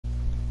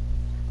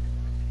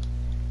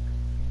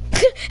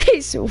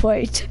He's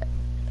white.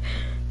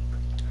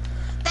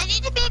 They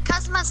need to be a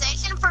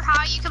customization for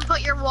how you can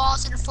put your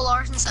walls and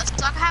floors and stuff.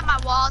 So I can have my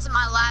walls and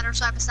my ladder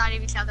side by side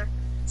of each other.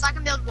 So I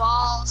can build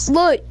walls.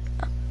 Look,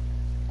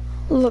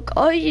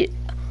 Clyde,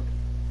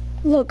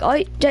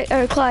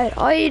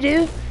 all you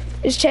do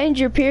is change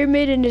your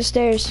pyramid into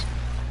stairs.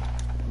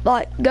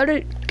 Like, go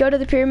to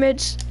the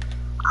pyramids.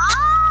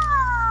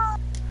 Ah!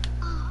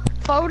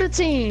 Photo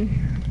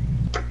team.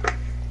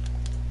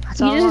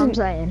 That's all I'm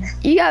saying.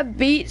 You got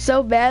beat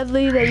so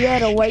badly that you had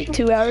to wait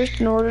 2 hours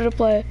in order to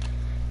play.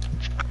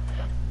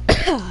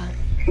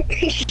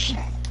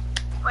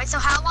 Wait, so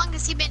how long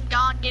has he been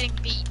gone getting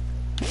beat?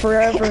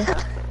 Forever.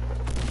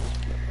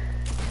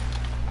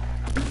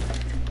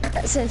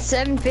 Since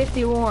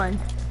 7:51.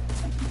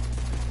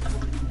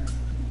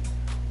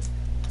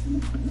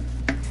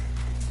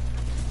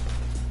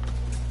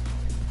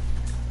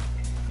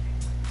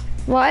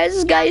 Why is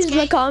this guy using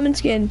the common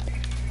skin?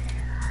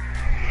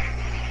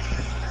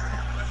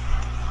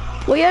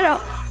 We had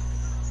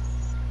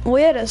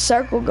a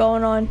circle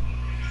going on.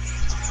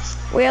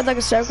 We had like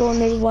a circle and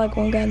there was like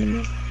one guy in the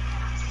middle.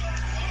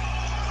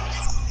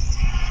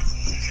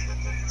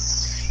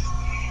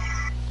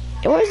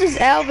 And where's this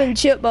Alvin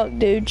Chipmunk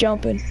dude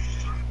jumping?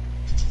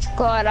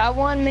 God, I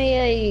won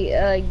me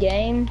a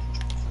game,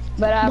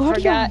 but I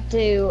forgot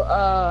to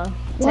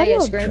take a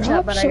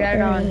screenshot, but I got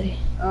it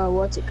on,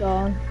 what's it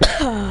called?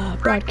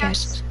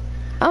 Broadcast.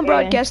 I'm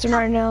broadcasting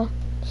right now,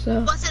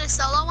 so. Was it a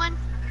solo one?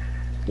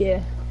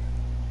 Yeah.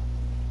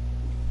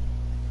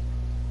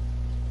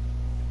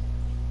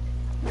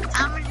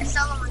 How many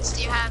solo ones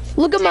do you have?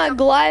 Look at my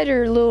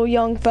glider, little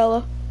young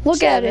fella.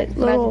 Look at it,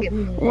 little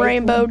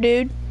rainbow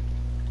dude.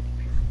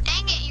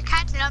 Dang it, you're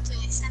catching up to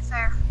me. It's not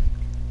fair.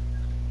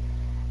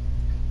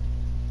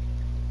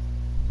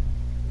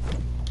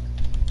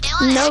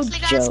 Dylan No actually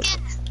got joke. a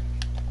skin.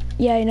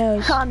 Yeah, he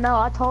knows. Oh no,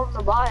 I told him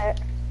to buy it.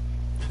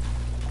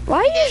 Why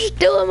are you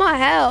still in my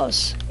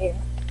house? Yeah.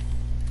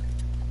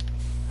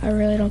 I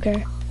really don't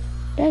care.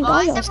 Dang, Why all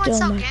is y'all everyone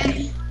stealing so my.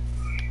 gay?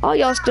 All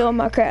y'all stealing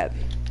my crap.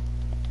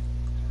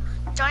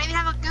 Don't even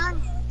have a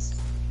gun yet.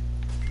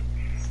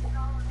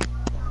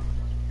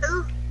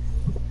 Who?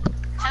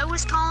 Who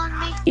was calling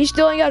me? You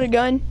still ain't got a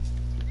gun,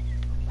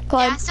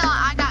 Clyde? Yeah,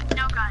 I got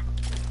no gun.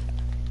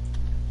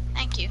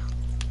 Thank you.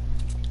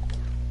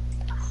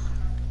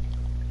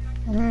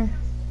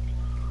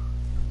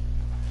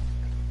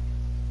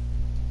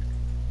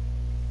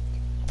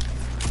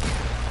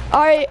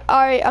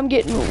 Alright, I'm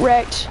getting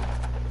wrecked.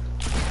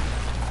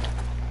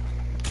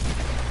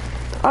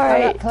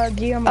 Alright,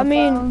 I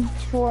mean,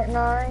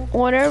 Fortnite.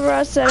 whenever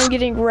I said I'm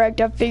getting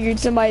wrecked, I figured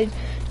somebody'd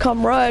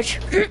come rush.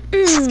 Let's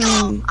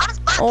go. I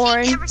just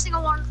Orange. every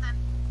single one of them.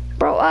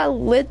 Bro, I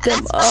lit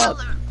them up.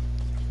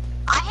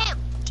 I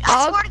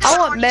I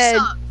want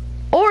med.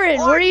 Orin,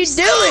 what are you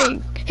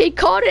doing? He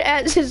caught it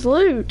as his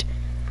loot.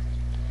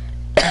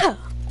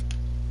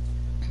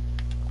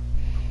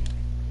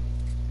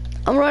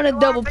 I'm running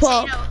double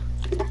pump.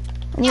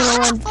 I'm gonna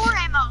run. 4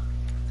 ammo.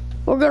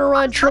 We're gonna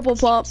run triple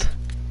pump.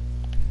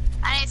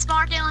 I ain't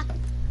smart, Dylan.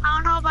 I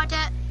don't know about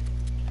that.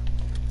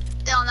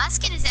 Dylan, that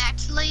skin is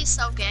actually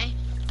so gay.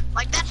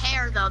 Like that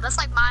hair, though. That's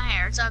like my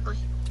hair. It's ugly.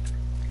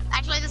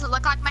 Actually, it doesn't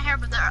look like my hair,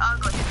 but they're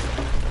ugly.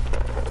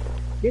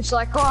 Just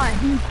like Clyde.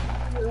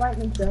 You like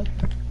me though.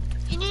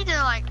 You need to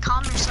like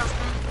calm yourself,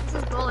 man. This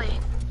is bullying.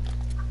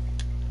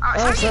 Alright,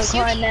 Oh, how are so you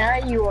Clyde, shooting? now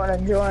you want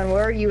to join.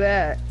 Where are you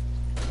at?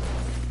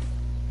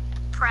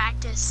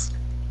 Practice.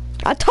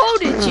 I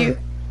told it you.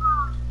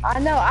 I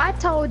know, I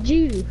told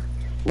you.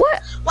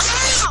 What?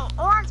 Wow!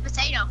 Orange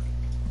potato.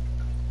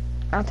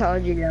 I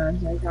told you,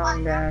 Dylan, so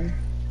calm down.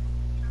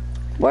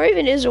 Where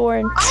even is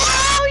Orin?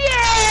 Oh,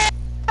 yeah!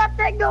 Got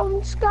that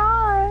golden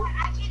scar.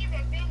 I can't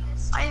even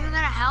business. Are you even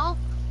gonna help?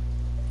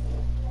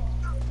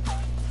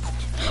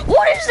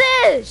 What is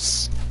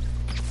this?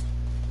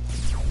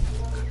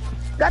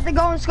 Got the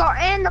golden scar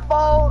and the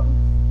ball.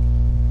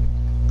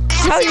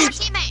 Hey, How I see you- our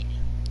teammate.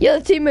 Yeah,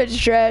 the teammate's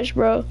trash,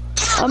 bro.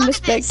 I'm Look a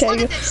at this,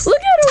 spectator. look at this.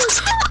 Look at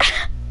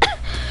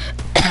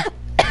him.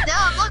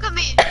 Dylan, look at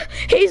me.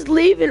 He's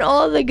leaving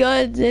all the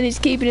guns and he's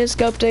keeping his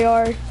scope to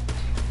yard.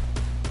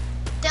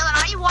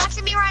 Dylan, are you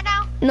watching me right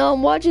now? No,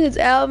 I'm watching this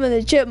Alvin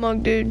the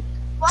Chipmunk dude.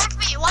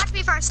 Watch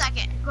me for a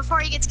second before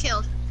he gets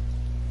killed.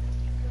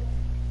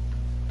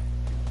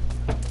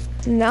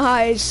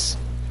 Nice.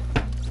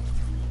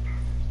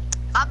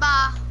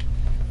 Bye-bye.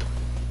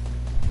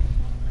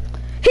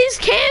 He's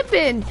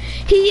camping.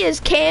 He is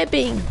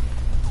camping.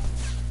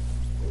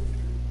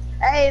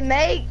 Hey,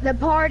 make the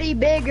party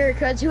bigger,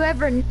 cause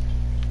whoever.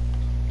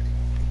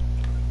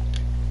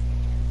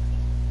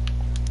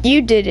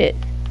 You did it.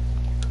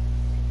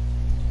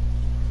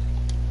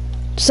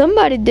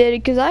 Somebody did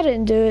it because I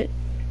didn't do it.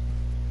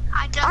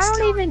 I I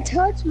don't even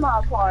touch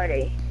my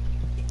party.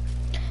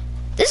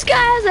 This guy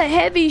has a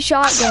heavy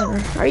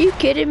shotgun. Are you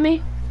kidding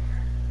me?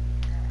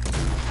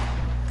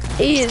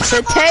 He is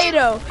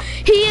potato.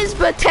 He is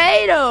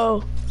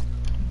potato.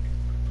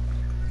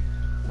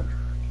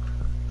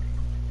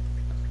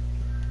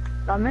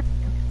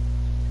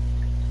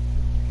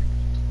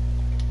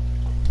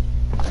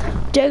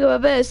 Jacob, I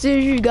bet as soon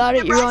as you got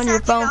it, you're on your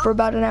Bryce, phone for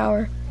about an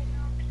hour.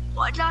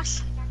 What,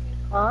 Josh?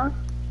 Huh?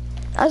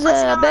 I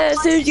said, I bet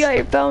as soon as you got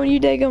your phone, you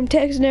take them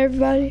texting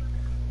everybody.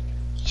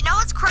 You know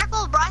what's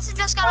crippled? Bryson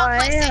just got on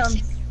I am.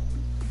 PlayStation.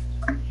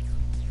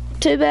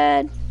 Too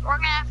bad. We're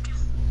gonna have to.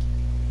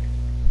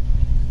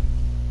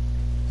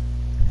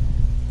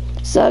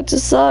 Sucks to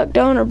suck,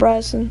 don't it,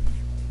 Bryson?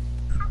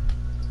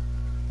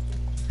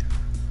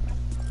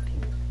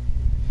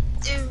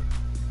 Dude,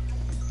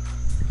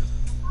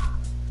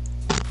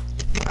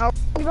 Are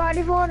we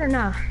ready for it or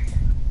not?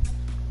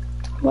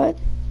 What?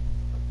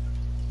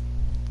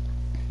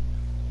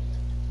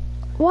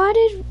 Why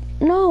did...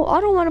 No, I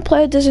don't want to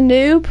play with this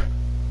noob.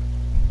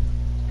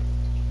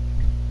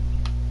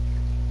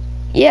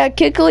 Yeah,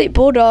 kick Elite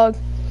Bulldog.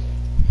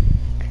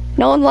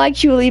 No one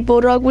likes you, Elite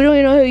Bulldog. We don't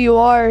even know who you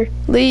are.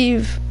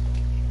 Leave.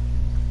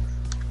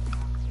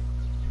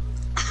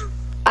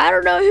 I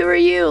don't know who are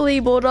you,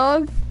 Elite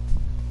Bulldog.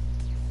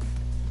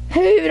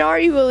 Who even are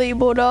you, Elite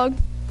Bulldog?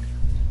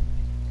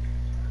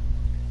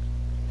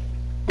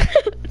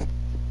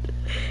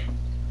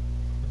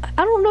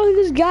 I don't know who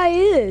this guy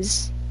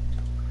is.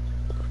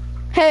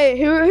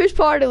 Hey, who's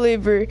party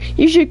leaver?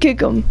 You should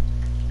kick him.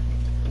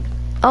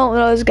 I don't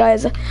know this guy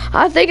is.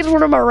 I think it's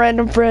one of my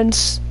random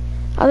friends.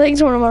 I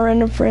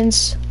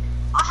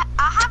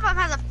have him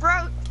as a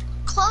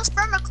close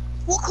friend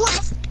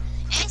request.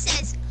 and it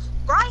says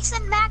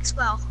Bryson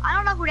Maxwell. I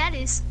don't know who that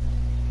is.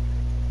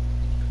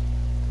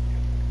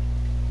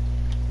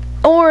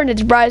 Oren,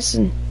 it's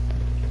Bryson.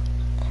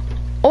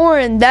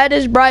 Oren, that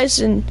is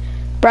Bryson.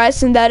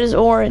 Bryson, that is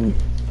Oren.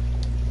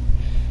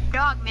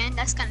 Dog, man,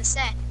 that's kind of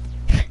sad.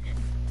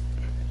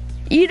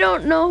 You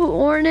don't know who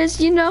Oren is?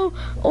 You know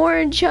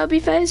Oren Chubby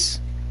Face?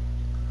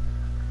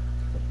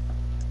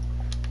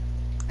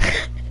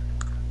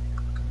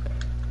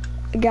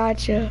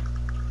 Gotcha.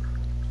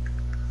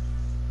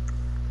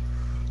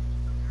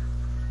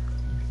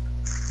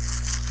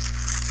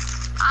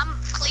 I'm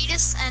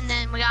Cletus, and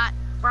then we got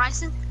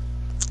Bryson.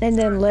 And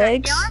then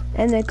Legs,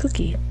 and then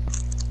Cookie.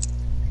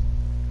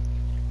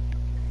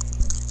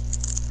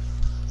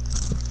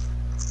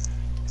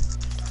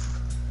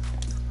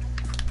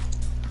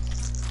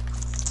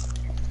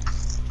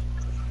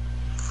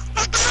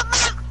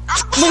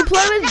 We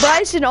play with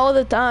Bryson all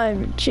the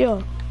time.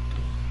 Chill.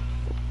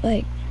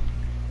 Like,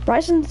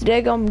 Bryson's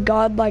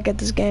godlike at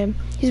this game.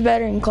 He's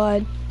better than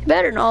Clyde.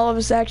 Better than all of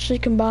us actually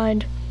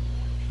combined.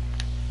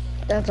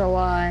 That's a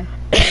lie.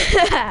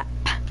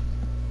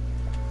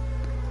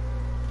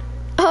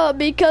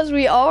 Because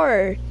we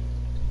are.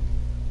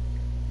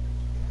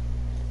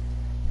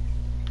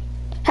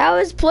 How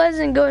is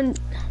Pleasant going?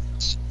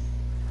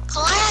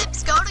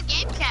 Collabs, go to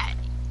GameCat.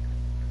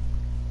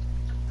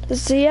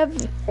 Does he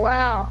have?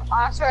 Wow.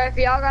 I swear, if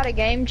y'all got a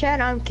game chat,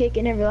 I'm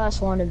kicking every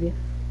last one of you.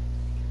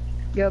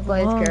 Go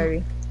play with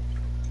Kirby.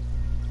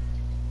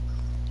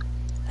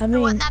 I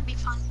mean, Wouldn't that be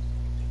fun?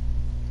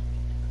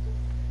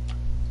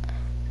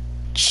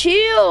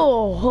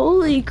 Chill.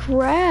 Holy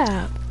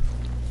crap.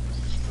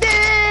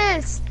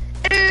 This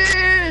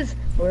is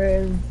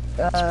where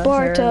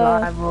Sparta.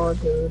 survival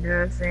to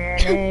the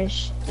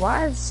finish.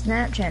 Why is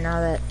Snapchat now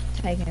that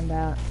taken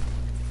about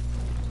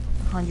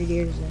 100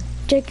 years ago?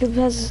 Jacob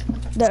has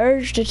the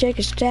urge to check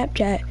his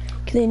Snapchat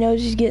because he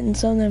knows he's getting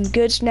some of them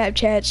good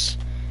Snapchats.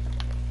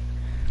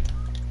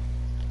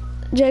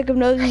 Jacob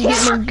knows he's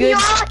getting them good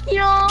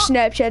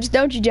Snapchats,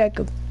 don't you,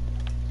 Jacob?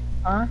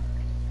 Huh?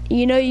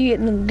 You know you're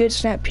getting them good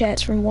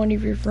Snapchats from one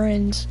of your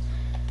friends,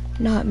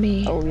 not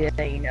me. Oh yeah,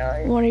 you know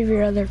it. One of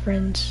your other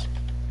friends.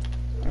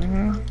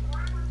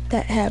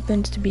 That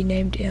happens to be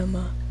named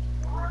Emma.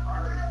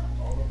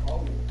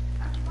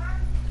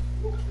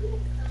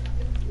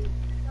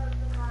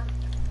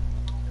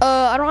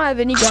 I don't have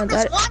any guns.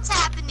 What's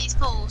happened these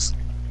fools?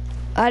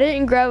 I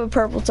didn't grab a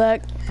purple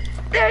tech.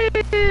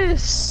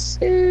 Yes.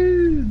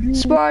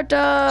 Sparta!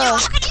 Yo,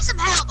 I could use some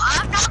help.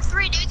 I've knocked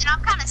 3 dudes and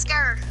I'm kind of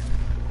scared.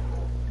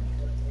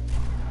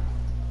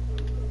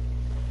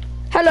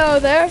 Hello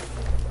there.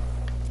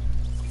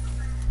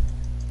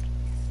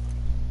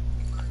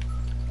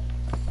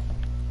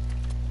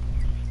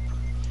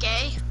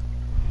 Gay.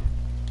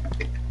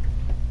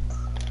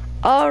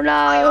 Oh no!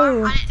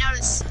 I didn't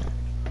notice.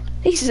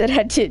 He said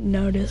I didn't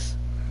notice.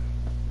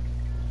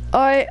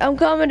 Alright, I'm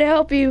coming to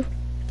help you,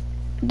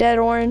 Dead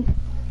Orin.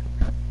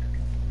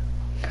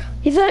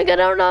 You think I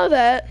don't know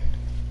that?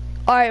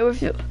 Alright, we're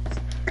Dylan.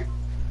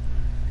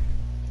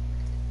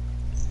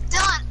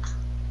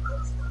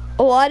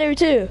 Oh, I do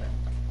too.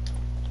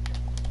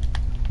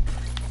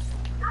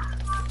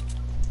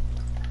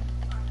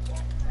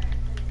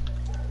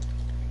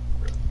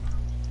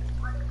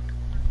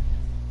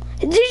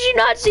 Did you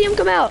not see him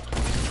come out?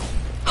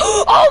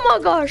 Oh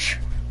my gosh!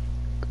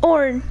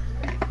 Orin.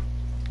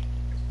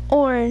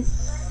 Orin.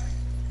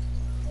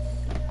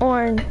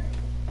 Orin.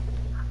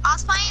 I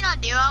was playing on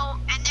duo,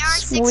 and there were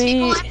 6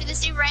 people left, and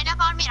this dude ran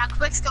up on me, and I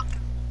quick scoped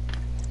him.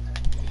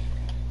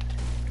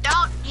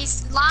 Don't,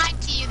 he's lying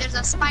to you. There's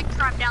a spike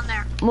trap down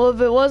there. Well, if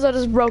it was, I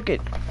just broke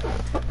it.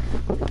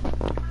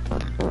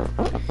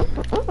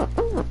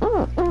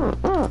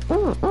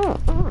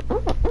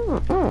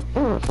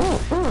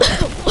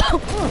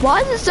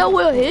 Why is it so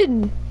well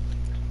hidden?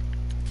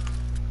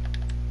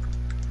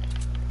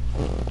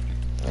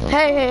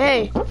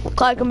 Hey.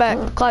 Clyde, come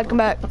back. Clyde, come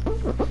back.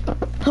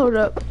 Hold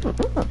up.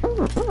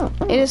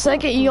 In a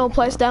second, you gonna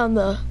place down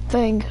the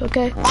thing,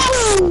 okay?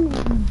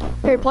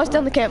 Here, place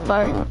down the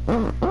campfire.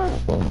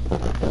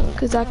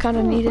 Cause I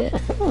kinda need it.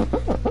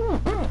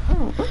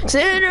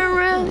 Sit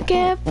around the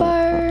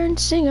campfire and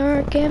sing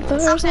our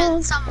campfire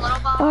song.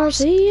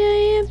 R-C-A-M-P-F-I-R-E-S-O-N-G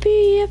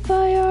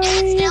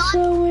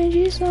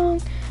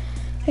song.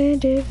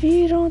 And if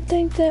you don't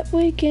think that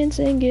we can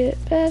sing it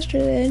faster,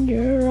 then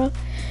you're wrong.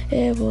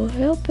 It will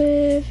help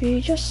if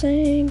you just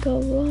sing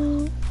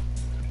along.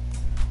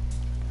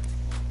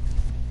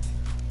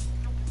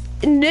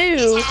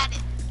 New.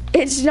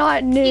 It's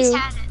not new. He's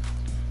had it.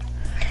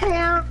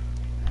 Yeah.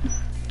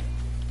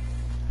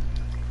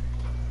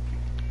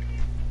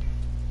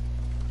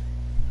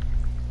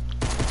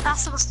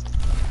 That's supposed to...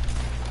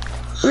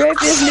 Ready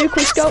for this new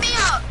quick scope?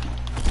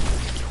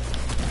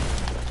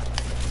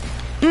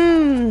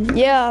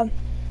 Yeah.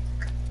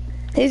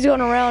 He's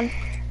going around.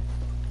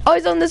 Oh,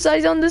 he's on this side,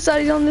 he's on this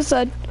side, he's on this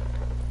side.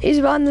 He's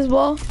behind this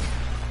wall.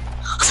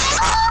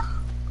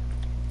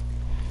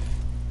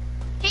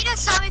 He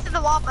just shot me through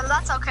the wall, but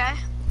that's okay.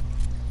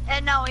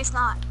 And no, he's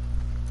not.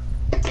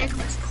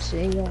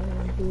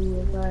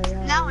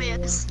 Now he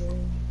is.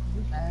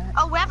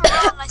 Oh, we have a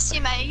real nice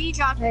teammate. He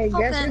dropped. Hey,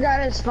 guess who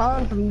got his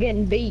phone from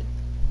getting beat?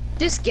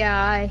 This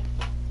guy.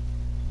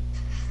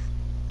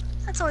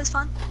 That's always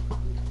fun.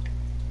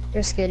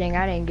 Just kidding,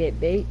 I didn't get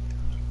beat.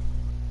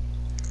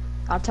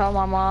 I told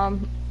my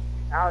mom,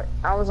 I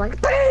was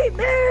like, beat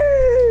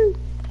me!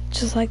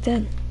 Just like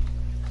that.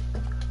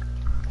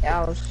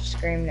 Yeah, I was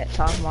screaming at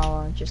top of my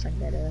lungs just like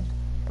that.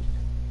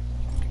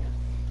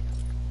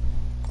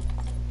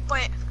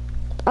 Wait.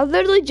 I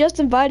literally just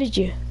invited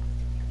you.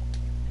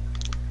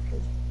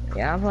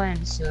 Yeah, I'm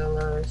playing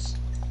solos.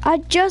 I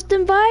just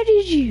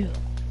invited you.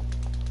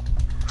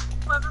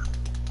 Whatever.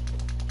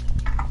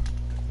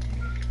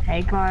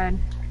 Hey, Clyde.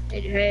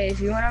 Hey, if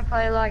you want to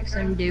play like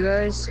some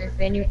duos,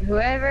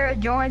 whoever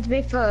joins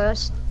me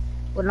first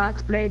would like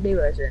to play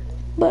duos with me.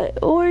 But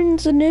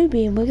Oren's a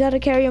newbie and we gotta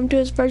carry him to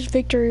his first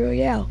victory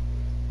royale.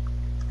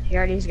 He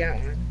already's got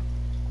one.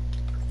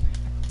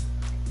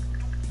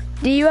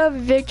 Do you have a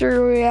victory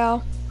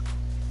royale?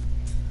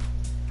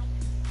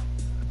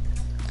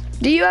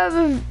 Do you have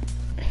a...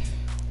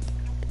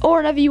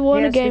 Oren, have you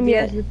won a game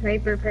yet? Yes, the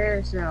paper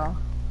parasol.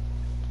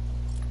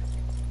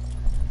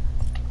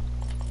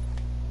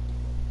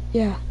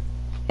 Yeah.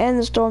 And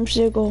the storm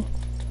sickle.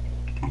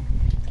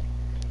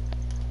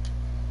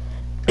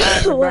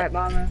 The bright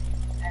bomber,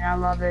 and I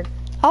love it.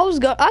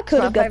 I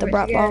could have got the favorite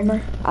bright game.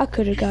 bomber. I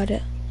could have got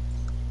it.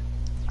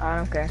 I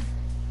don't care.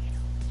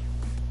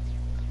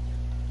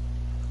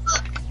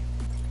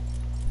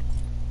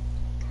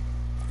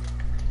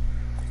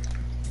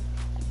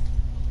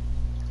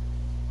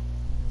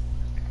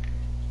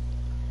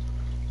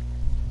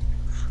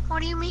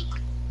 What do you mean?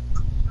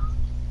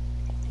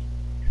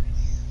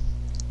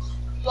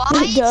 Why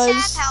It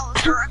does.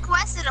 Chapel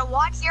requested to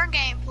watch your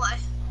gameplay?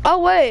 Oh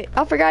wait,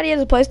 I forgot he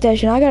has a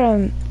PlayStation. I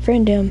gotta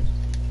friend him.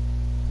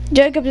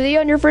 Jacob, is he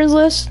on your friends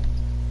list?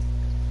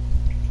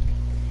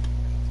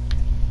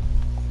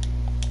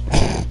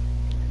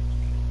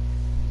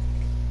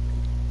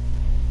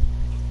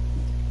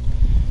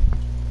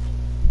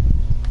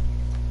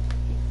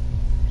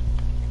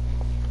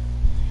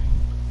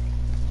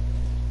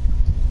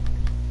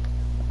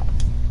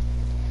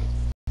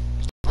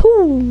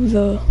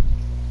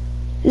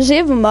 Does he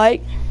have a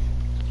mic?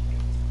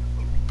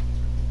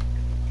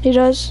 He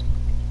does.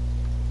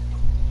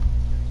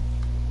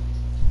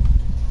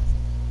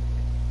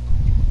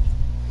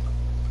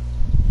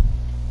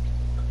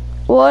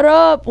 What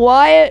up,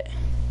 Wyatt?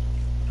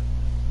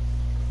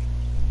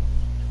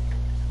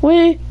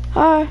 We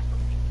are...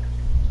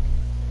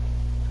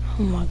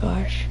 Oh my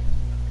gosh.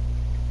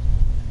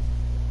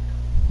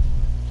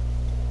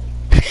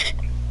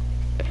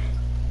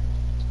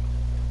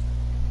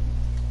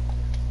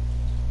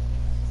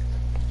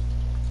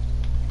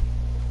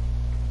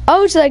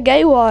 Oh, it's that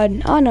gay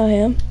wad. I know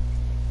him.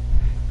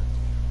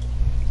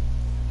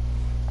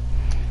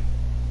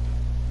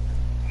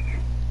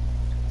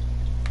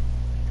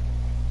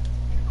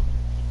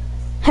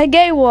 Hey,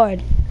 gay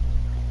wad.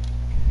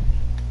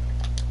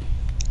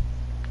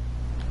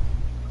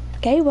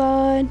 Gay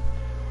wad.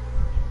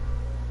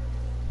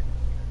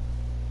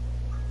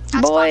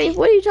 That's Boy, funny.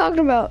 what are you talking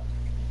about?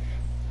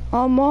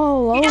 I'm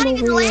all alone You haven't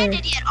even over here.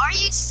 landed yet. Are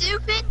you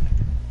stupid?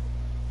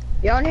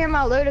 Y'all hear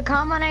my loot? A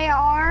common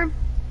AR.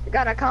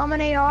 Got a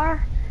common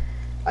AR,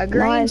 a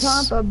green Nice.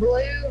 pump, a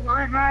blue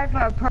hunt rifle,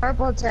 a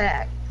purple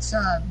tack.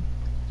 Sub.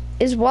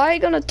 Is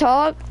Wyatt gonna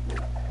talk?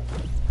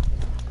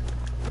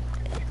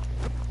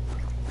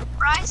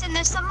 Bryson,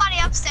 there's somebody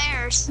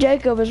upstairs.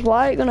 Jacob, is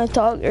Wyatt gonna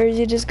talk or is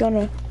he just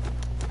gonna...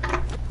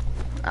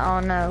 I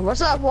don't know. What's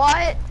up,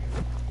 Wyatt?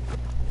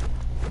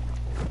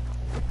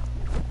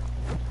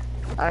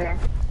 Okay.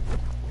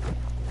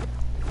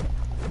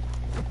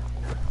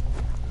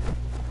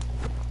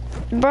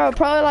 Bro,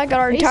 probably like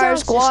our He entire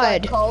sounds just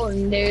like squad.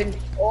 Colton, dude.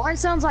 Orange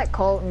sounds like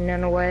Colton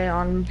in a way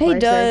on He PlayStation.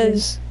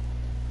 does.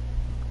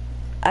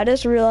 I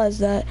just realized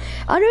that.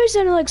 I know he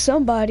sounded like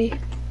somebody.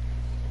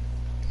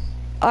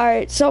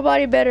 Alright,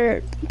 somebody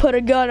better put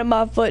a gun in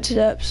my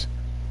footsteps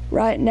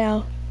right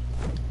now.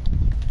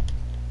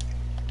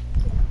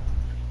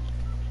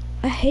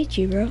 I hate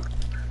you, bro.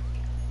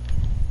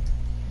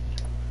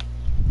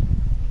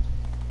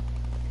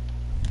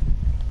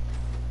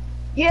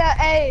 Yeah,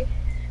 hey.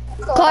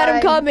 Clyde,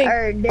 I'm coming.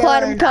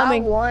 Clyde, I'm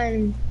coming. I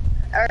won.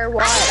 Or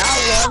what?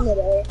 I won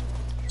today.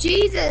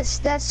 Jesus,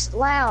 that's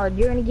loud.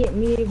 You're gonna get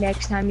muted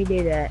next time you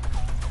do that.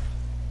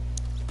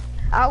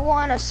 I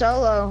won a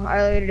solo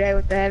earlier today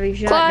with the heavy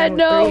shotgun Clyde, with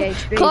no.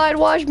 3 HP. Clyde,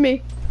 watch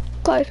me.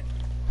 Clyde.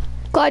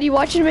 Clyde, you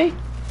watching me?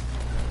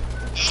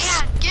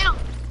 Yeah, get him.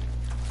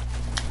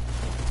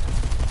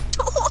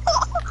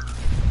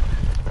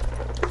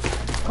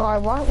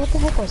 Clyde, what the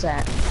heck was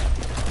that?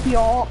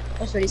 Y'all.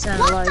 That's what he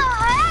sounded What like. the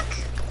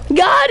heck?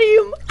 Got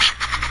him!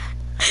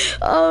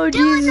 Oh,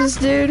 Jesus,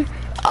 dude.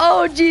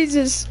 Oh,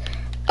 Jesus.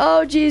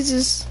 Oh,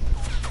 Jesus.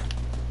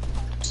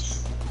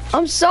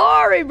 I'm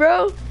sorry,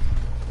 bro.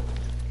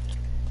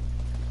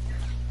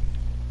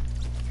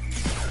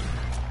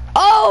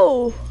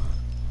 Oh!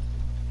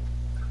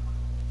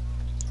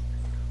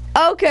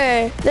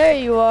 Okay, there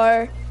you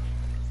are.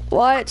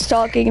 Wyatt's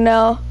talking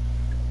now.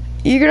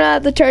 You're gonna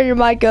have to turn your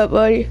mic up,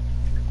 buddy.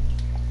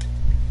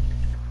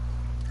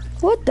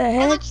 What the Hey,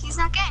 heck? look, he's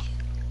not gay.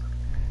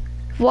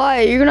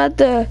 Wyatt, you're gonna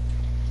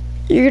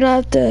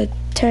have to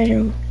turn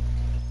your...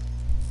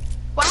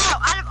 Wow,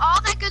 out of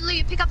all that good loot,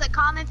 you pick up the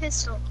common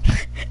pistol.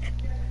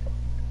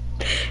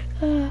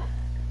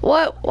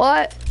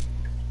 What?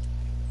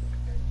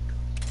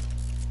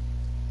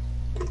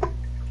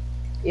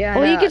 Yeah,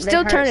 Well, I you know, can they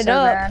still hurt turn it so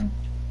up. bad.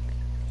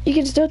 You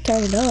can still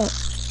turn it up.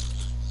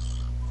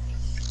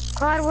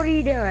 Clyde, what are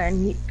you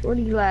doing? What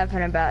are you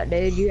laughing about,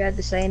 dude? You had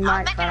the same I'm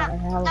mic making for a,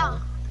 how no,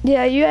 long?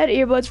 Yeah, you had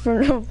earbuds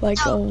for like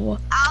no,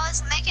 I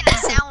was making a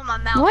sound with my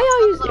mouth. Why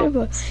y'all use Little-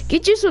 earbuds?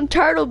 Get you some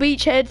Turtle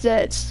Beach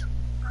headsets.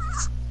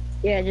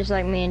 Yeah, just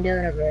like me and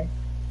Dylan over.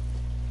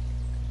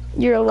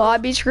 Your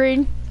lobby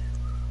screen.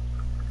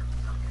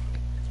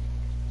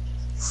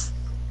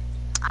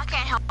 I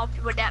can't help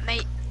you with that,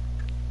 mate.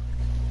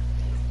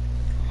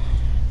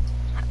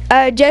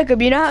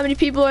 Jacob, you know how many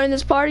people are in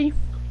this party?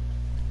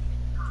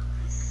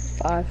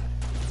 5.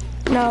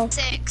 No.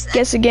 6.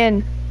 Guess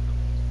again.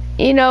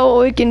 You know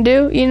what we can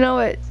do? You know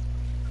what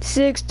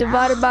 6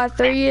 divided by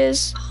 3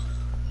 is?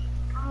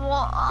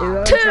 Well,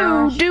 Duo 2!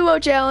 challenge? Duo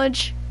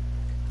challenge.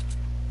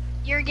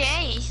 you're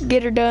gay.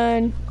 Get her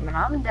done. I mean,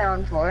 I'm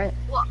down for it.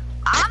 Well,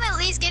 I'm at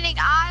least getting.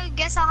 I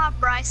guess I'll have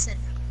Bryson.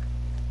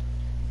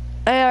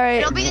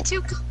 Alright. It'll be the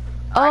 2.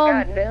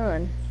 I got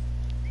Dylan.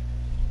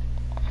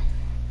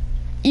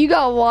 You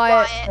got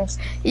Wyatt. Wyatt.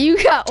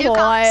 You got 2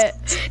 Wyatt.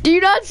 Do you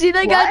not see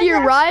that guy to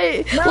your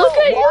right? No, Look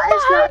at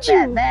Wyatt's him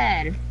not behind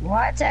that you. bad.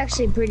 Wyatt's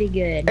actually pretty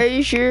good. Are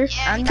you sure? Yeah,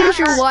 I'm he pretty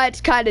sure does.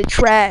 Wyatt's kind of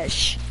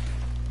trash.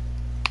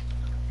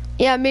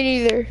 Yeah, me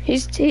neither.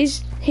 He's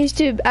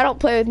too. I don't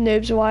play with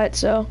noobs, Wyatt.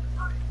 So,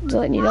 just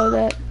letting you know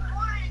that.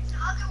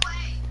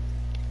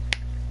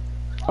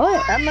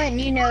 What? I'm letting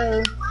you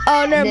know.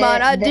 Oh, never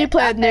mind. I do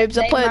play with bet noobs.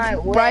 I they play might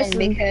with win Bryson.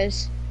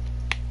 because.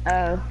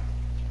 Oh.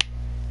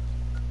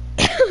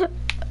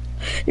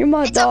 You're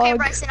my It's okay, dog.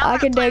 Bryson, I'm I gonna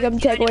can play dig. I'm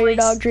with you taking away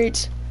your anyways. dog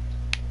treats.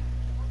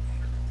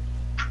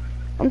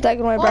 I'm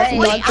taking away Well, Bryson's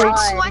wait, dog wait, I have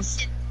treats. a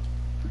question.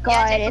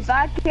 God, Jacob. if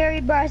I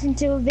carry Bryson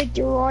to a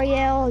victory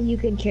royale, you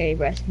can carry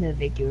Bryson to a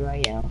victory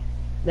royale.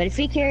 But if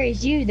he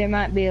carries you, there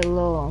might be a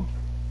little.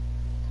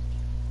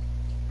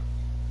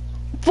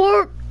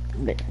 For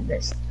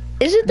This.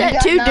 isn't that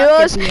got 2 knocked at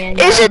duos? the end,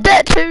 Isn't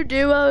that 2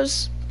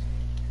 duos?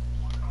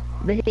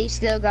 But he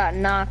still got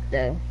knocked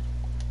though.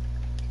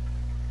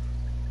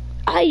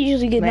 I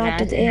usually get But knocked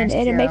I- at the and I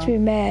end, and it makes still- me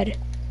mad.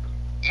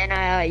 And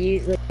I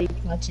usually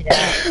punch it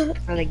out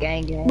for the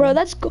gang. Bro,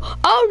 that's cool.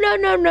 Oh,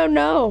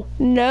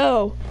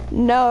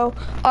 no.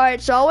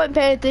 Alright, so I wasn't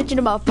paying attention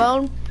to my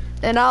phone,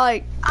 and I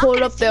like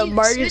pulled up the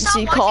confused. Who's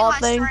emergency not call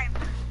watching my thing, stream?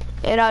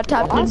 and I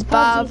typed Well, in it's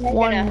supposed to take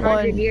 100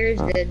 511. years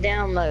to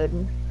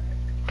download.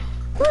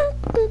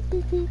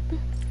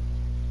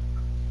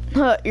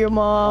 Your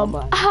mom. Oh,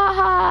 my. Ha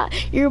ha.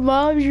 Your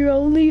mom's your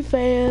only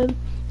fan.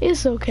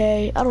 It's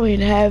okay. I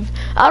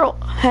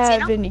don't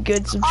have any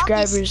good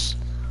subscribers.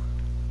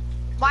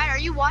 Why are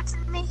you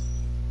watching me?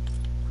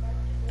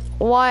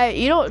 Why?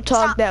 You don't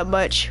talk Stop. that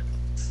much.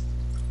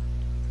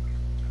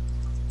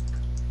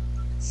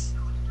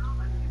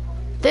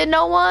 Then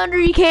no wonder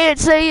you can't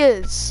see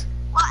us.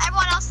 Well,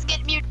 everyone else is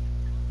getting muted.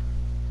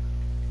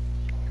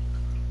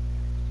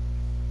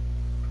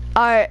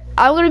 Alright,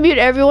 I'm gonna mute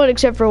everyone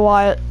except for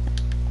Wyatt.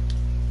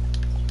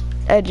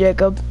 And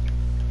Jacob.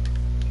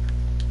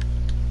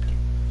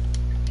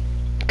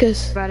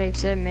 Cause Everybody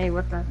except me,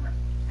 what the?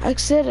 I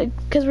said it,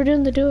 cause we're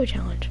doing the duo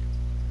challenge.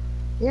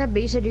 Yeah,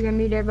 but you said you're gonna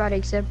mute everybody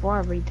except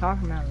Wyatt. What are you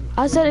talking about?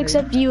 I said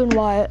except you and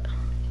Wyatt.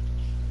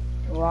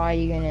 Why are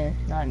you gonna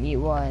not mute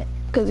Wyatt?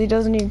 Cause he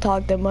doesn't even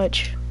talk that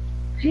much.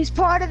 He's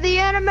part of the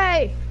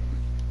enemy!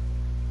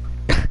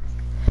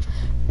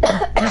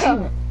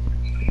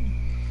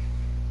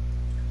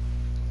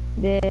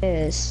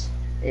 This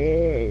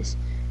is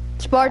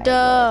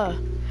Sparta!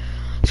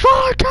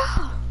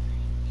 Sparta!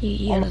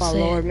 You oh gotta my say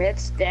lord, it.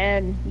 Mitt's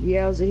dad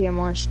yells at him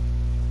on.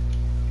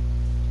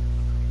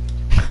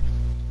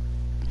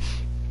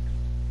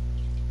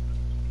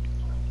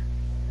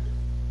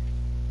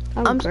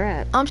 Oh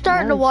crap! I'm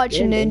starting Now to watch it's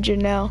good. Ninja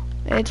now.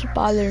 It's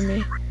bothering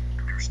me.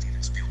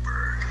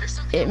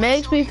 It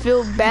makes me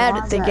feel bad Why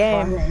at is the that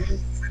game. funny?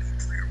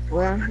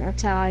 Well,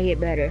 that's how I get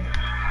better.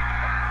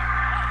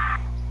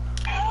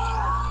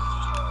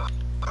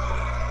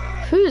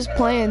 Who's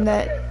playing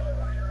that?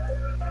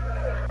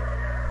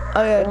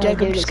 Oh yeah, The only Jacob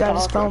dude just that's got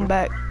his phone talking.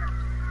 back.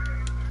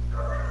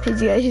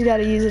 He's got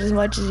to use it as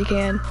much as he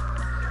can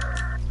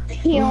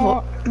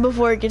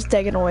before it gets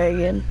taken away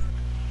again.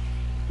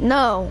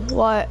 No,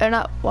 what? Or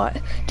not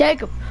what?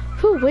 Jacob,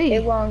 who It we?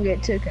 won't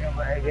get taken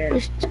away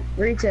again.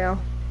 Retail.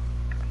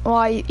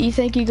 Why? You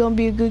think you're gonna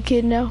be a good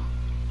kid now?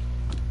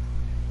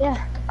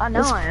 Yeah, I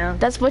know I am.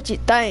 That's what you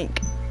think.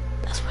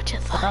 That's what you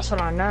think. That's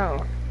what I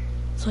know.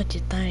 That's what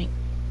you think.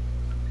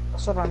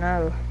 That's what I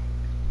know.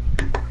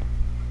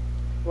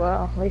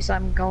 Well, at least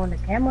I'm going to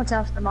Cameron's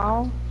house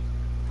tomorrow.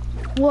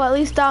 Well, at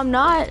least I'm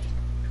not.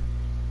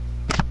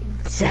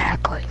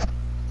 Exactly.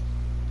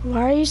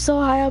 Why are you so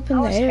high up in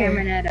I the was air?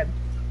 Cameron at a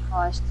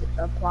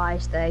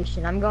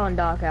PlayStation. I'm going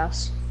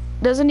doghouse.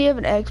 Doesn't he have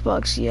an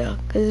Xbox? Yeah,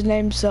 because his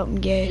name's something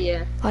gay.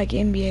 Yeah. Like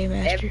NBA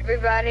Master.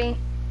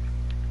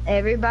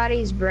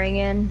 Everybody's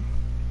bringing.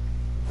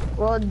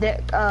 Well,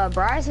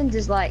 Bryson's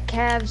is like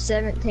Cav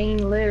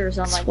 17 lit or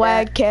something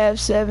Swag like Cav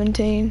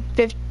 17,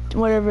 15,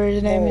 whatever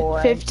his name Boy.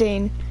 is,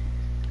 15.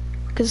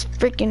 Cause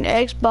freaking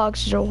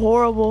Xboxes are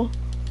horrible.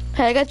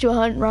 Hey, I got you a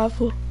hunting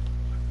rifle.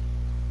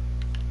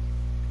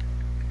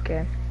 that.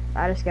 Okay.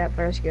 I just got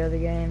first go of the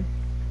game.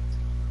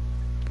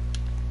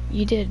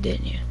 You did,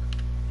 didn't you?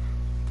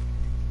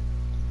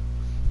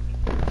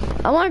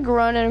 I'm like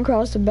running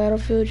across the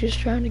battlefield just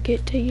trying to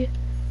get to you.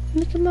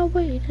 Making my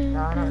way down.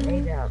 No, I don't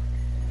need that.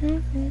 I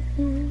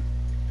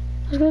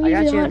was gonna I give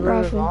got you a you a hunting blue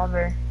rifle.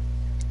 revolver.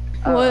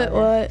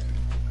 What?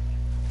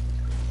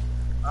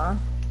 Huh?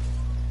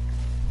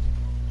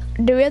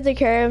 Do we have to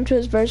carry him to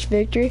his first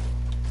victory?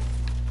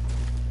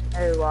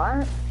 Hey,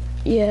 what?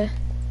 Yeah.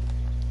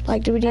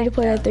 Like, do we need to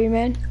play that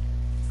 3-man?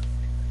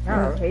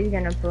 No, he's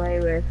gonna play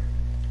with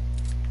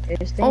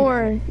his team.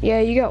 Oren. Yeah,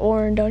 you got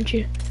Oren, don't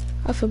you?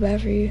 I feel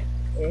bad for you.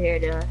 Yeah, here it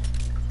does.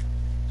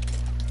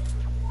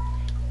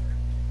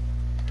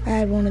 I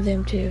had one of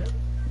them too.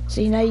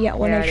 See, now you got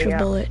one Yeah, extra yeah.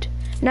 bullet.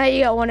 Now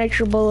you got one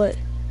extra bullet.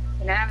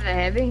 Can I have the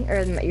heavy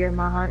or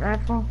my hunt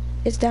rifle?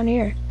 It's down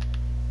here.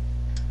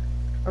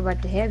 What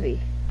about the heavy?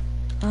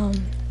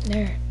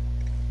 There.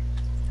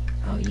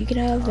 Oh, you can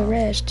have the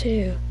rest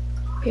too.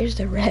 Here's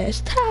the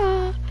rest.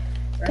 Ha!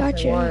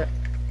 Gotcha. What?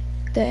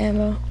 The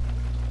ammo.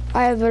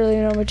 I have literally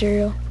no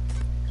material.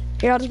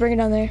 Here, I'll just bring it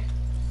down there.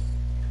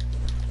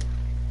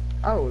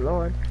 Oh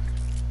Lord.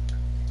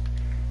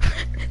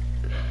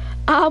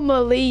 I'm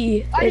a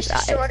Lee. Why is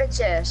she short of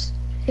chest?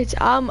 It's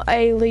I'm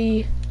a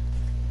Lee.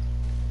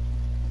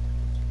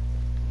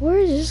 Where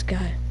is this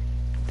guy?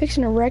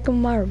 Fixing to wreck him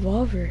with my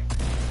revolver.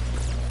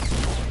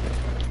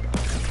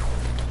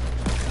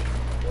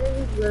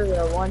 This is literally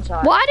a one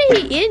shot. Why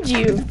did he end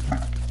you?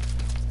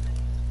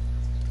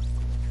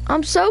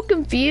 I'm so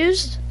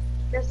confused.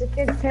 Because the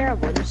kid's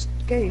terrible. Just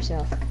kill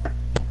yourself.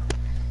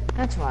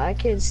 That's why.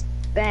 That kid's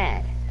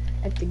bad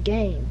at the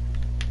game.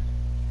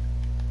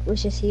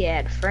 Wishes he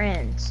had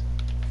friends.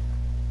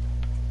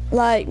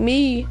 Like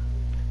me.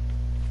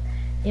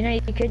 You know,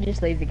 you could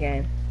just leave the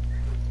game.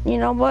 You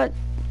know what?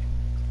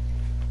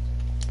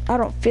 I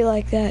don't feel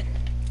like that.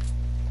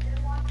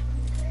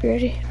 You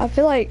ready? I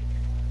feel like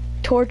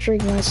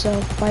torturing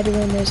myself by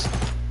doing this.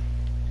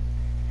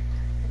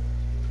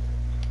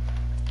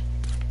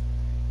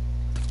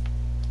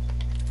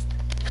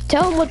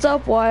 Tell him what's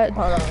up, Wyatt.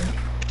 Hold on.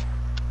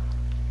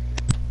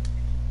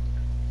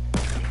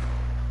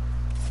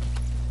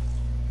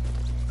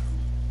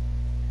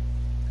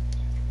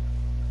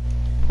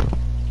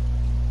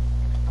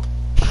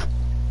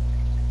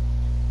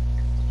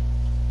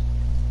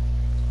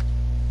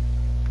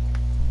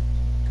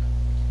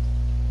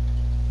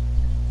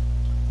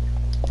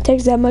 It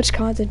takes that much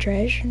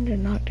concentration to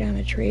knock down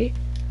a tree.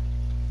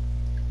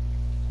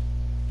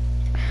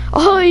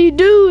 All you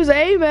do is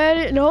aim at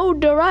it and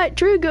hold the right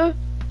trigger.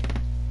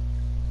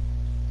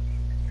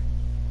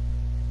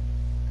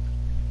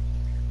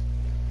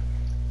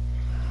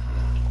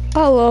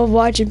 I love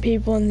watching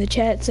people in the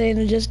chat saying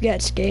they just got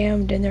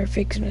scammed and they're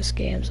fixing to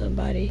scam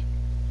somebody.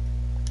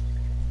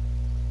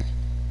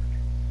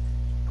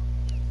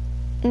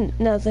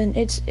 Nothing.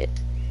 It's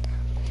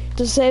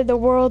to save the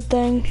world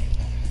thing.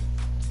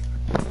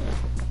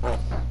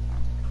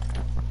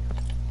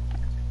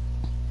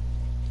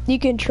 You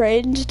can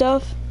trade and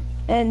stuff,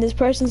 and this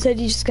person said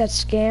you just got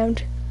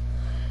scammed.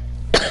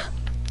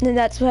 And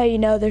that's how you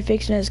know they're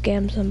fixing to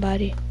scam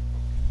somebody.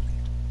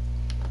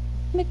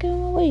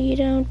 Making my way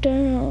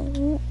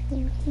downtown.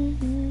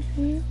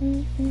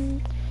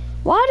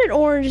 Why did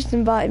Orange just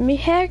invite me?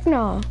 Heck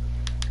no.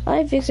 I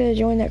ain't fixing to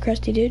join that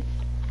crusty dude.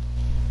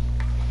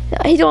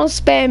 He don't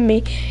spam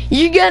me.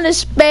 You gonna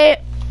spam?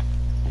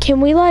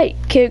 Can we like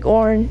kick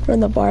Orange from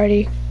the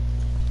party?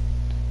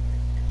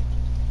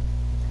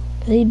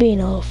 He being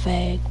a little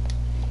fag.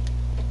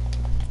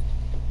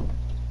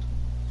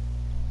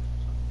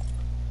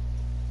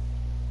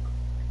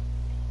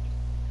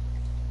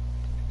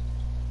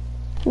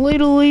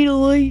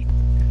 Lee.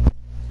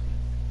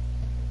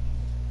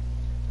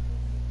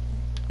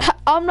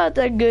 I'm not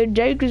that good.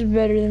 Jake is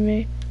better than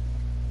me.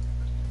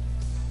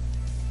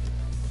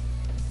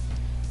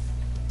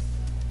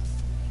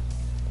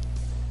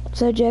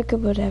 So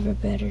Jacob would have a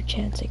better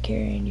chance at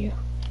carrying you.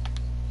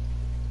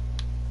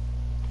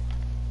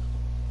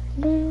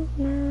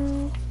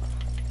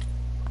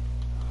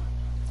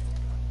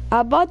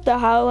 I bought the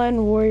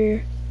Highland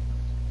Warrior.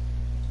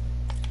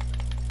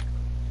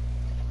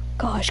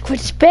 Gosh, quit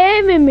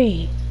spamming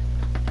me.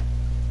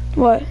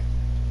 What?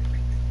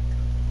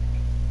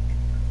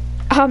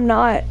 I'm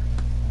not.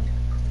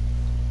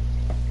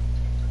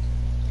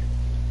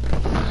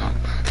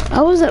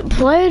 I wasn't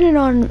planning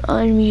on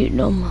unmuting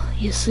them,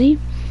 you see?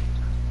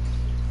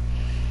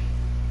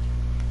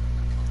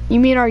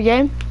 You mean our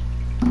game?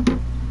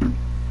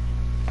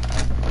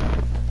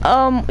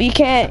 You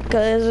can't, cause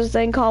there's this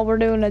thing called we're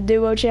doing a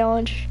duo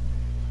challenge.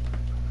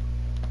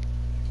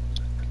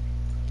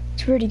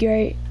 It's pretty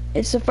great.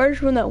 It's the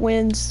first one that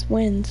wins.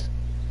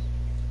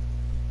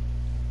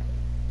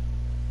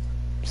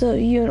 So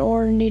you and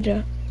Oren need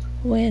to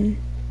win.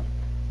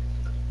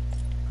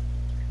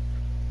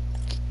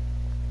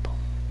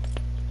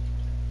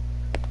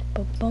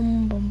 Bum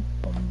bum bum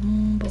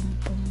bum bum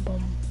bum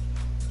bum.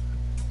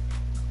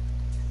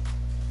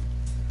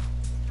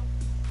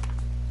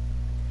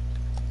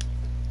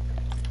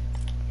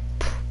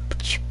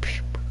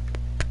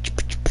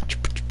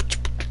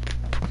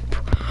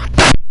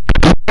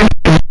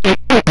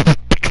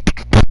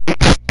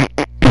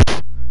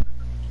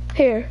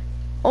 Here,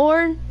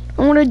 Oren,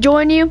 I want to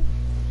join you.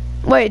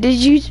 Wait, did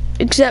you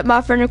accept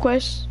my friend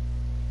request?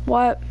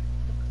 What?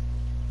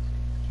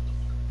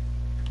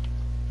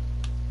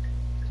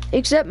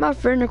 Accept my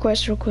friend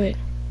request real quick.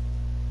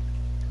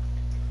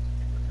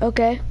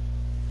 Okay.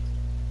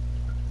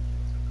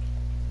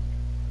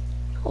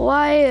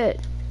 Wyatt.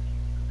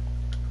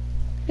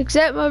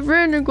 Accept my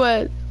friend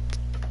request.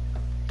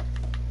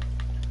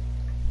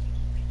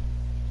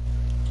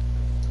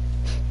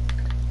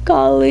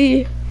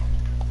 Golly.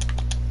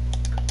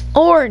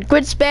 Oren,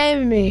 quit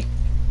spamming me.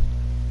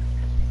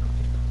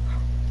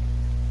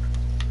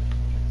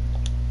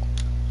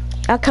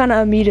 I kind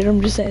of unmuted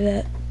him to say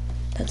that.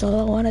 That's all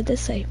I wanted to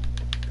say.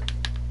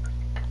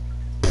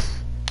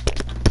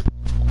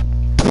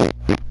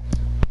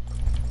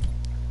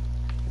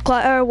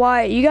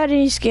 Wyatt, you got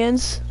any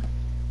skins?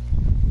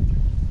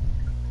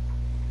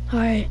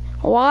 Alright.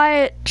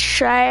 Wyatt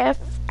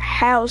Shaft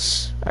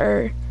House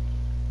or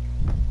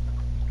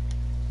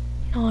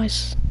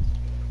nice.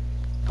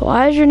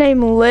 Why is your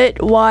name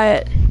Lit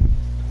Wyatt?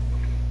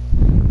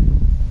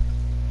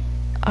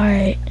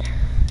 Alright.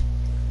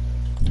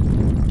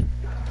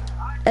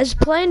 As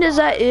plain as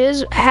that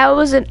is, how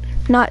is it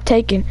not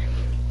taken?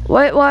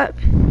 Wait, what?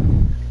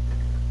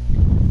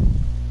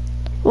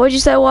 What'd you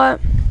say, what?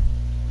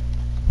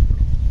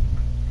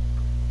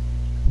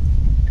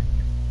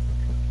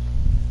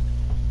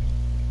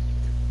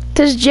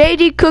 Says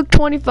JD Cook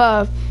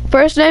 25.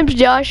 First name's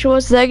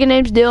Joshua, second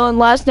name's Dylan,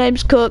 last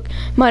name's Cook.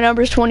 My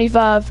number's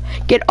 25.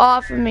 Get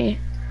off of me.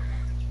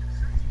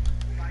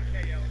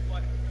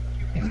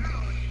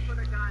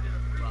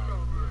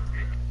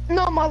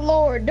 No, my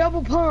lord,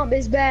 double pump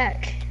is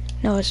back.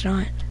 No, it's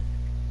not.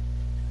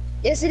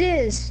 Yes, it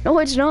is. No,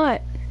 it's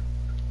not.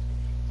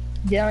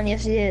 Dylan,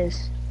 yes, it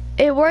is.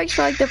 It works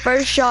for like the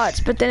first shots,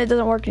 but then it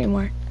doesn't work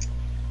anymore.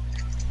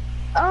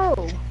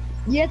 Oh,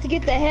 you have to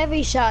get the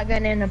heavy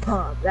shotgun in the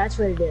pump. That's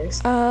what it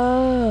is.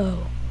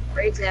 Oh.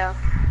 Retail.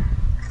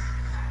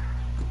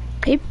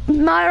 He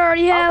might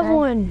already have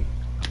one.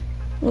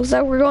 Looks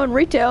like we're going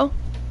retail.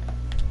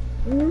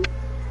 Mm-hmm.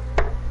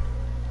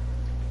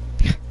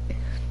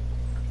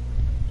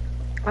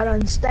 I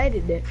done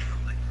stated it.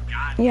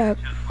 Yeah,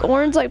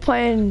 Oren's like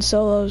playing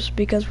solos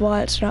because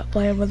Wyatt's not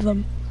playing with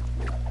them.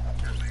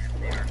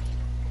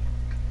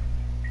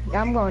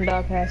 I'm going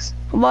doghouse.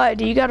 Wyatt,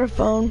 do you got a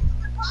phone?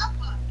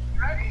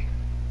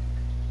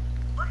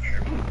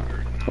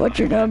 What's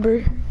your number?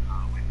 Which is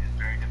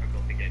very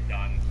difficult to get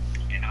done,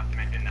 and not to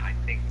mention, I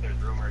think there's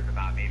rumors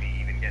about maybe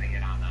even getting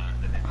it on the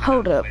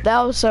Hold up,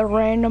 that was so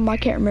random, I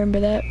can't remember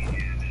that. and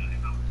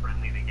how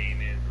friendly the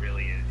game is,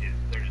 really is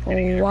they're just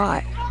getting it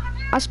Why?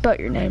 I spelt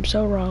your name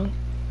so wrong.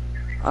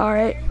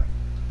 Alright.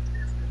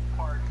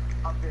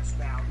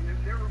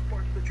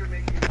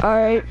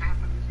 Alright.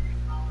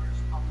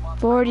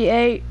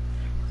 48.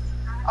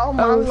 Oh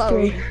my lord.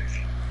 03.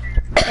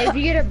 Hey, if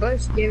you get a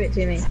bush, give it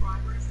to me.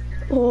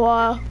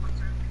 Wow.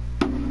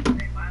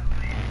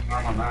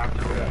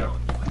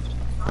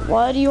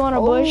 Why do you want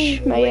a bush,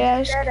 may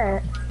I ask?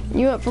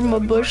 You went from a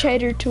bush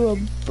hater to a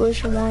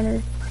bush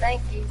wanter.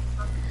 Thank you.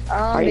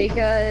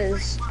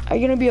 Because Are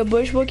you gonna be a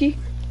bush Wookie?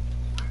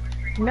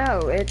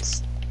 no,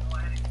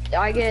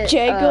 I get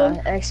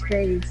Jacob?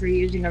 XP for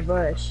using a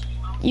bush.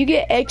 You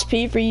get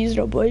XP for using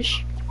a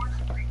bush.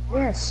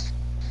 Yes.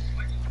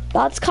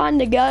 That's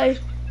kinda gay.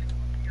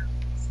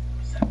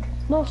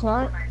 No, it's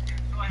not.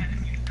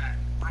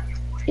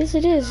 Yes,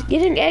 it is.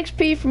 Getting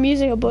XP from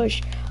using a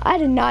bush. I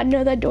did not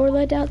know that door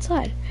led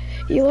outside.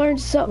 You learn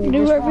something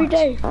new every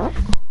day.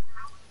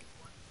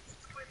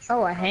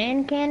 Oh, a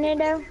hand cannon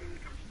though?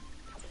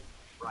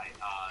 Right.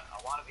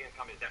 A lot of the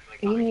income is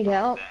definitely You need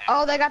help?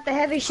 Oh, they got the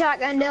heavy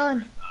shotgun,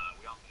 Dylan.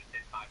 we also just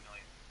hit 5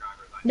 million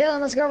subscribers on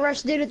Dylan, let's go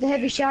rush dude with the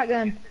heavy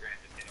shotgun.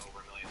 Instagram, just hit over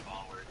 1 million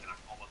followers, and I'm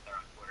almost there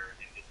on Twitter.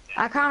 And just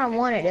I kind of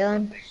want it,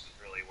 Dylan. things is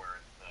really where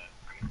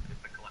it's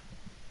just the collect.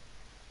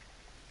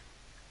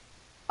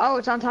 Oh,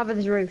 it's on top of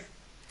this roof.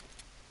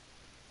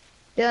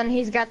 Dylan,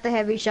 he's got the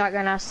heavy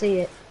shotgun. I see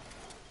it.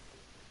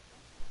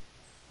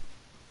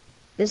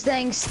 This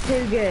thing's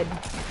too good.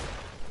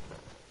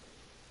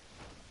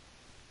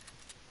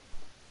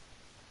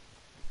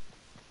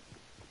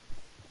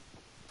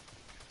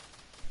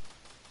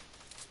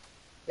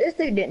 This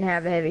dude didn't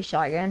have a heavy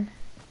shotgun,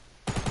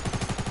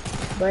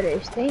 but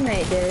his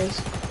teammate does.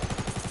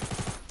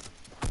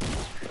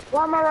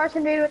 Why am I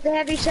rushing dude with the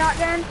heavy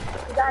shotgun?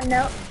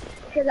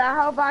 Because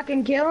I hope I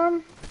can kill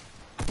him.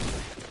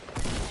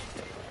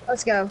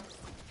 Let's go.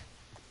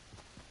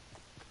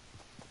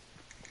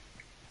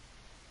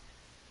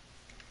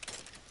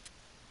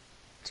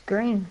 It's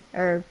green,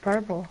 or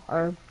purple,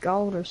 or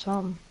gold, or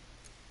something.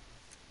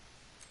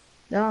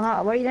 No,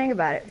 what do you think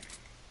about it?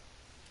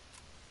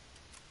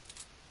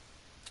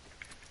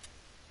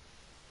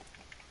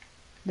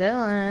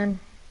 Dylan.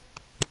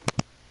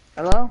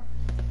 Hello?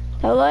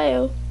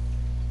 Hello.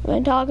 I've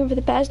been talking for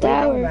the past What do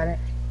you think hour. about it?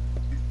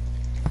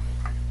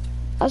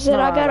 I said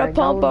I got a Alright,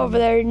 pump go. over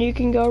there and you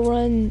can go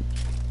run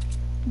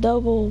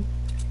double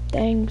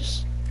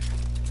things.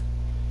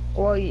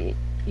 Well, you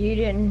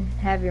didn't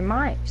have your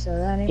mic, so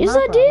that ain't Yes,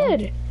 my I problem.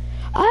 did.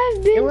 I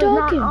have been It was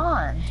talking. not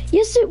on.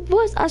 Yes, it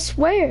was. I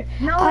swear.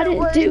 No, I it didn't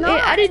was do not.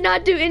 it. I did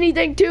not do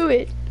anything to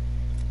it.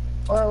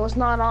 Well, it was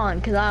not on,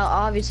 because I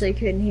obviously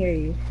couldn't hear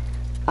you.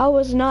 I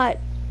was not.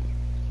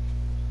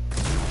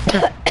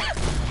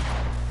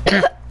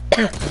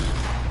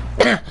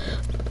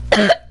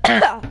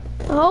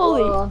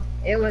 Holy. Well,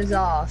 it was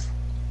off.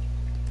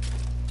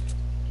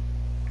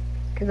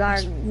 Because I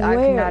swear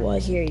could it not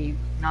wasn't. hear you,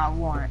 not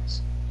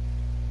once.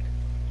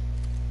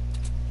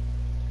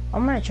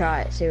 I'm gonna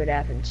try it, see what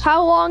happens.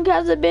 How long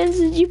has it been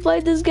since you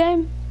played this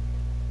game?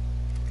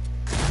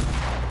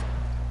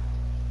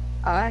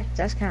 Oh,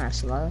 that's kind of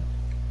slow.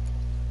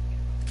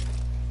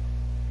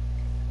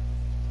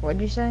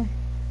 What'd you say?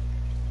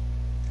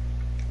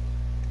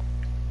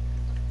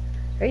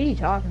 Who are you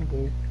talking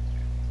to?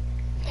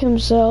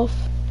 Himself.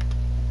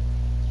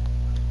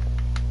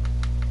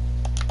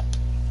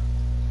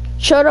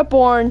 Shut up,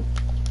 Warren.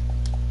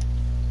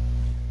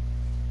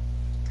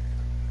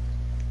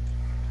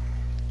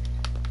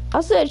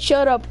 I said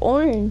shut up,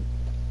 Orin.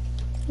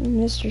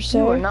 Mr. You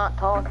were Sir. not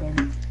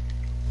talking.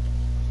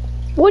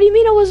 What do you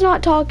mean I was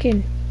not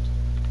talking?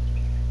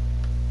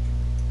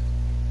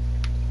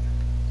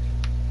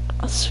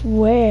 I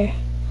swear.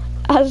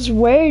 I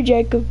swear,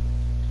 Jacob.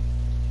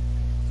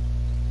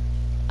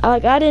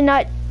 I did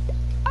not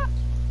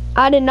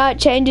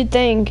change a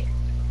thing.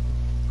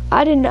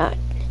 I did not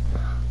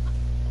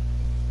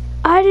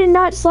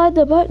slide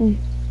the button.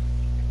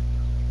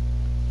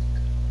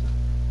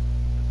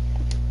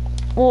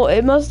 Well,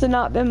 it must have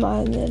not been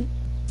mine then.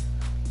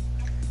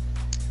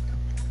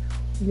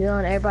 You know,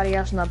 and everybody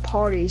else in the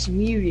party's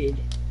muted.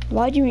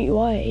 Why'd you mute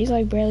Wyatt? He's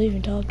like barely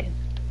even talking.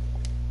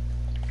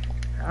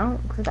 I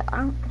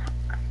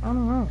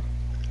don't know.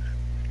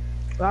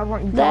 But I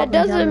want That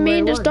doesn't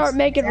mean to start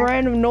making Exactly.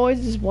 random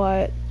noises,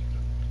 Wyatt.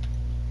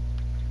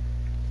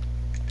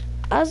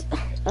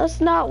 That's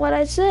not what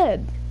I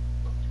said.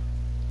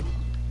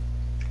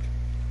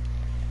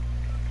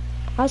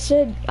 I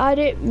said I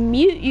didn't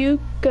mute you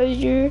because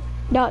you're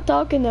not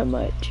talking that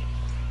much.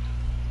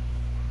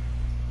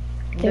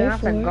 That's a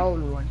Therefore-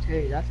 gold one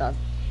too. That's a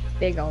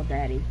big old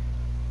daddy.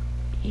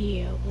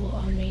 Yeah,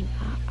 well, I mean,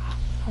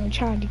 I'm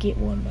trying to get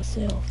one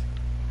myself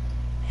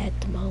at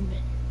the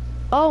moment.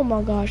 Oh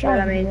my gosh, But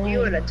I I'm mean, if you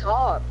would have lying.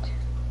 talked.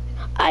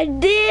 I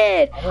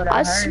did! I would've I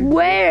heard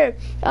swear!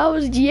 I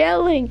was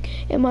yelling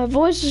and my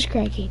voice was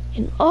cracking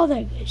and all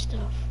that good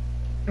stuff.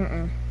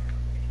 It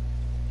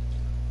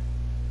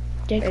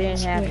Jacob, I didn't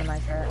swear, happen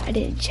like that. I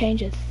didn't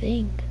change a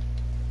thing.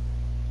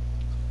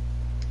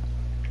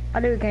 I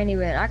can't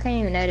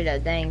even edit a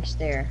dang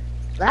stare.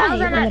 I How was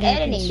hate I when not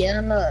that editing, happens.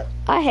 Dylan? Look.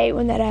 I hate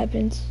when that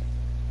happens.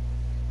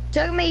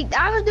 Took me,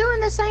 I was doing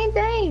the same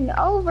thing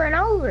over and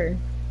over.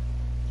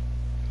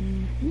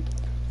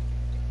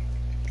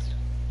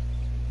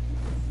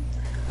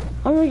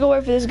 I'm gonna go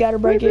wait for this guy to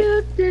break it.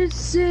 Rebuild this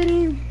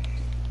city.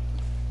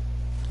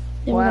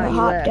 Then Wow, we're gonna you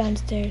hop left.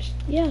 downstairs.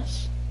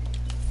 Yes.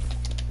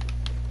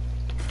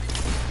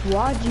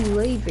 Why'd you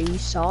leave? Are you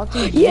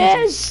salty?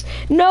 Yes!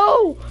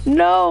 No!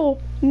 No!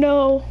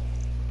 No!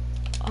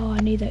 Oh, I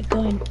need that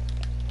gun.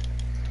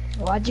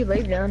 Why'd you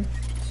leave, Dylan?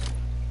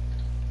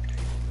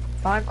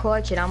 If I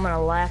clutch it, I'm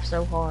gonna laugh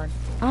so hard.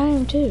 I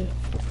am too.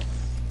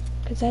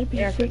 Cause that'd be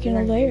Yeah, 'cause freaking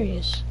then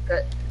hilarious.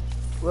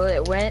 Well,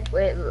 it went,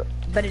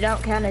 but it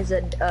don't count as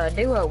a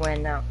duo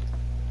win though.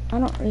 I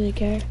don't really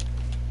care.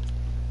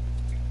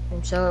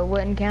 And so it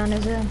wouldn't count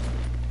as the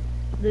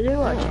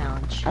duo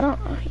challenge. I don't.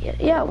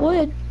 Yeah, it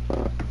would.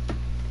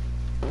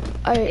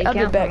 I'll be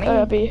count back. for me.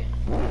 I'll be.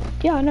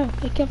 Yeah, I know.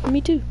 It count for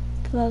me too.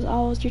 Cause I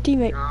was your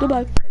teammate. No.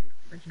 Goodbye.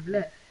 But you've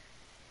left.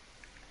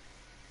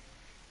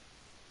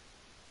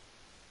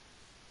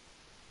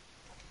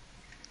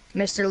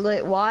 Mr.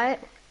 Lit Wyatt?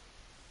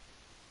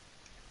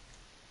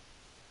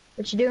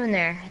 What you doing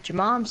there? At your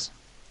mom's?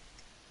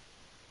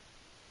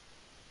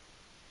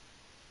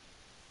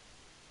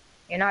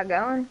 You're not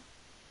going?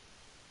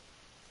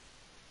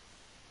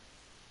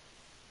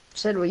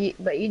 Said, well,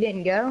 but you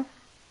didn't go?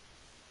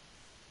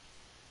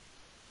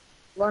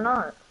 Why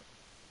not?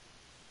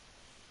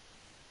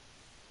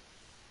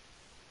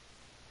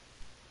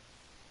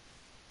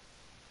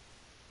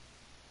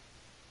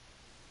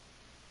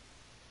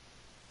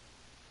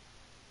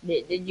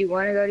 Did you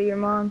want to go to your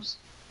mom's?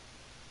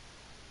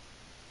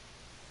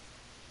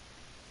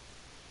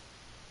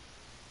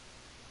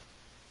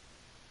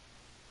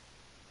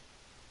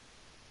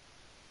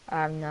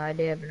 I have no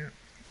idea, but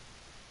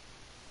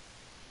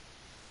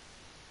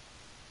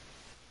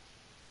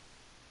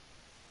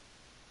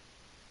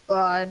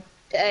Claude.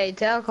 Hey,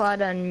 tell Claude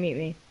to unmute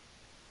me.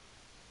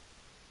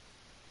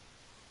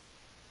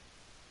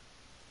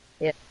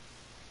 Yeah.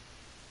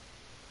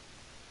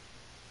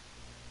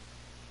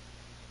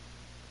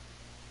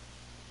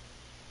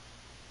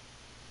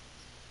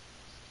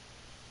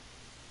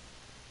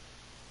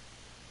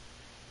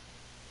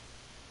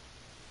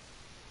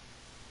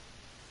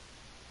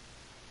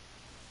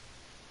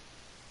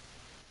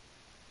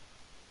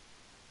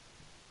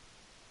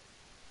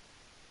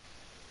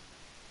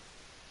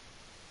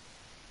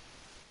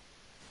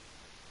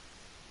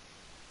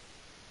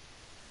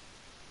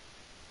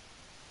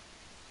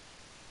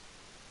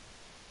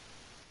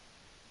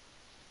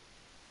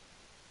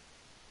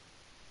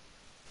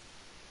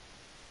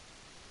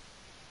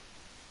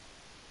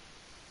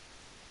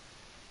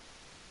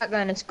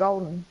 Shotgun, it's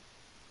golden.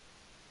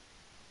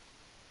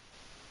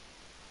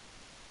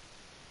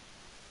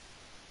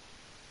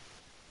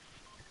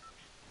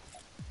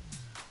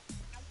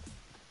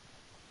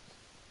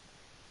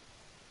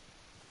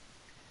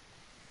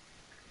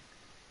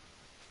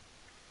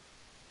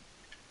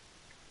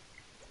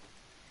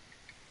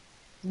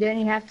 Then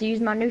you have to use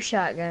my new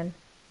shotgun.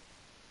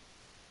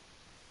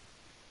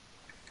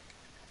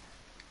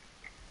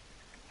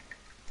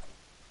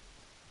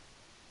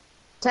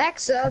 Tac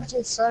subs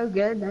is so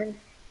good, man.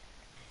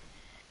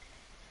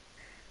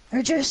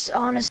 They're just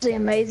honestly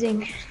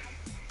amazing.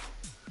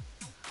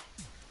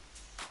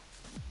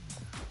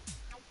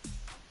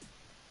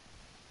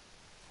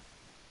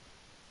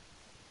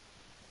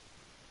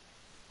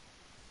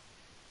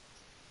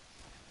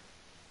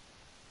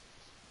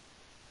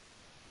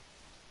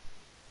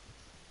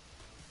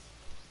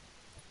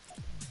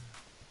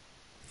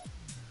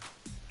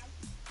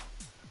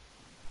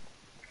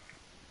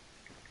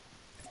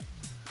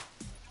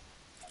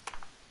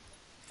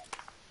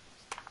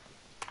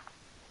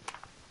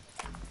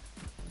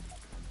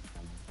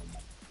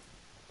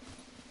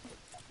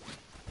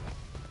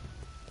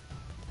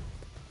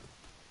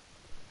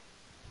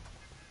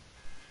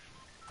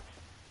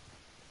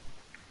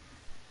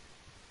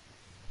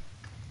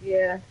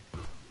 Yeah.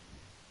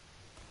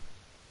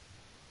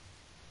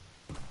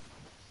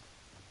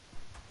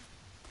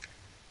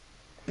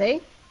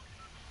 Me?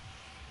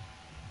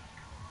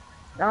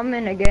 I'm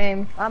in a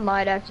game. I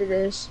might after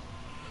this.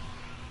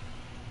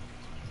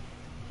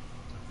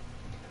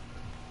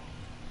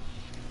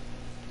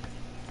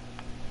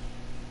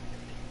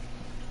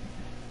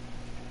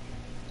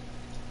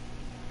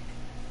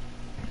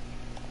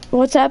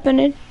 What's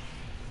happening?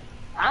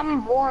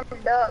 I'm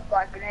warmed up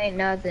like it ain't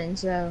nothing,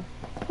 so.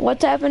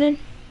 What's happening?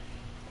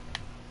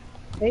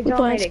 They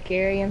told me to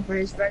carry him for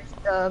his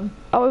first dub.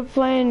 Are we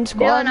playing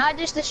squad? Dylan, I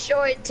just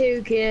destroyed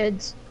 2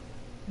 kids,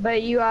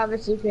 but you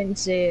obviously couldn't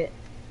see it.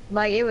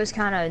 Like, it was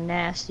kind of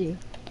nasty.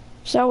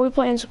 So are we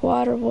playing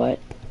squad or what?